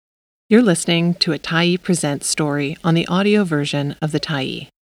You're listening to a Tyee Presents story on the audio version of the Tyee.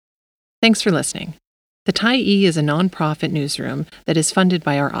 Thanks for listening. The Tyee is a nonprofit newsroom that is funded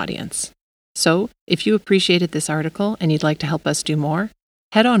by our audience. So, if you appreciated this article and you'd like to help us do more,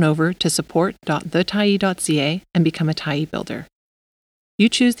 head on over to support.thetyee.ca and become a Tyee builder. You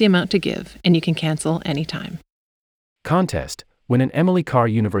choose the amount to give, and you can cancel anytime. Contest: Win an Emily Carr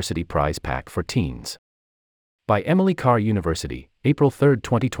University Prize Pack for Teens. By Emily Carr University, April 3,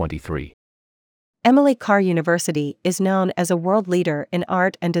 2023. Emily Carr University is known as a world leader in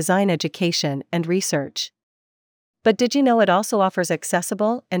art and design education and research. But did you know it also offers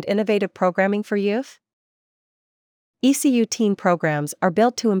accessible and innovative programming for youth? ECU teen programs are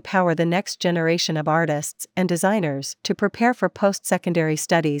built to empower the next generation of artists and designers to prepare for post-secondary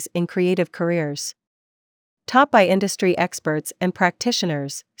studies in creative careers. Taught by industry experts and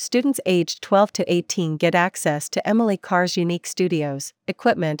practitioners, students aged 12 to 18 get access to Emily Carr's unique studios,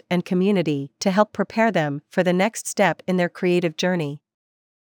 equipment, and community to help prepare them for the next step in their creative journey.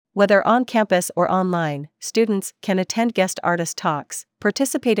 Whether on campus or online, students can attend guest artist talks,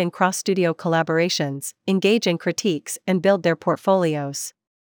 participate in cross-studio collaborations, engage in critiques, and build their portfolios.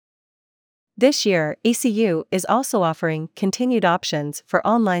 This year, ECU is also offering continued options for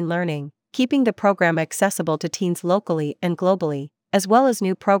online learning, keeping the program accessible to teens locally and globally, as well as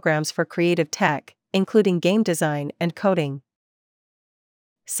new programs for creative tech, including game design and coding.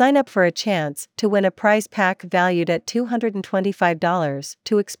 Sign up for a chance to win a prize pack valued at $225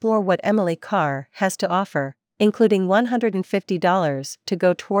 to explore what Emily Carr has to offer, including $150 to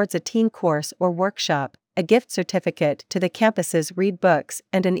go towards a teen course or workshop, a gift certificate to the campus's Read Books,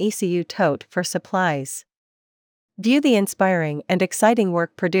 and an ECU tote for supplies. View the inspiring and exciting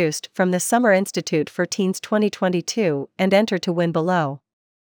work produced from the Summer Institute for Teens 2022 and enter to win below.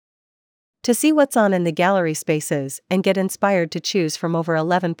 To see what's on in the gallery spaces and get inspired to choose from over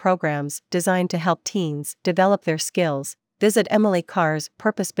 11 programs designed to help teens develop their skills, visit Emily Carr's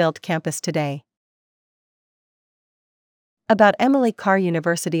purpose-built campus today. About Emily Carr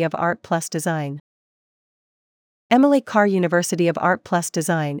University of Art Plus Design. Emily Carr University of Art Plus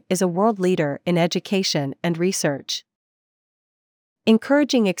Design is a world leader in education and research.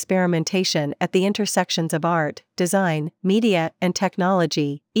 Encouraging experimentation at the intersections of art, design, media, and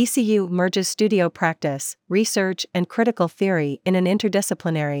technology, ECU merges studio practice, research, and critical theory in an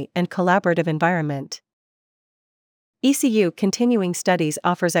interdisciplinary and collaborative environment. ECU Continuing Studies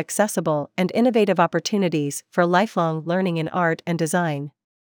offers accessible and innovative opportunities for lifelong learning in art and design.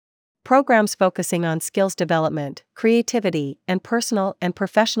 Programs focusing on skills development, creativity, and personal and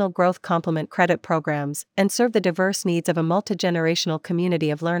professional growth complement credit programs and serve the diverse needs of a multi-generational community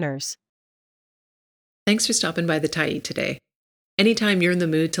of learners. Thanks for stopping by the Tyee today. Anytime you're in the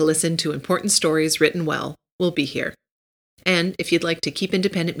mood to listen to important stories written well, we'll be here. And if you'd like to keep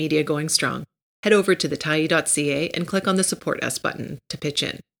independent media going strong, head over to thetyee.ca and click on the Support Us button to pitch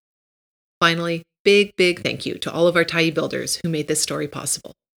in. Finally, big thank you to all of our Tyee builders who made this story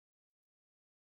possible.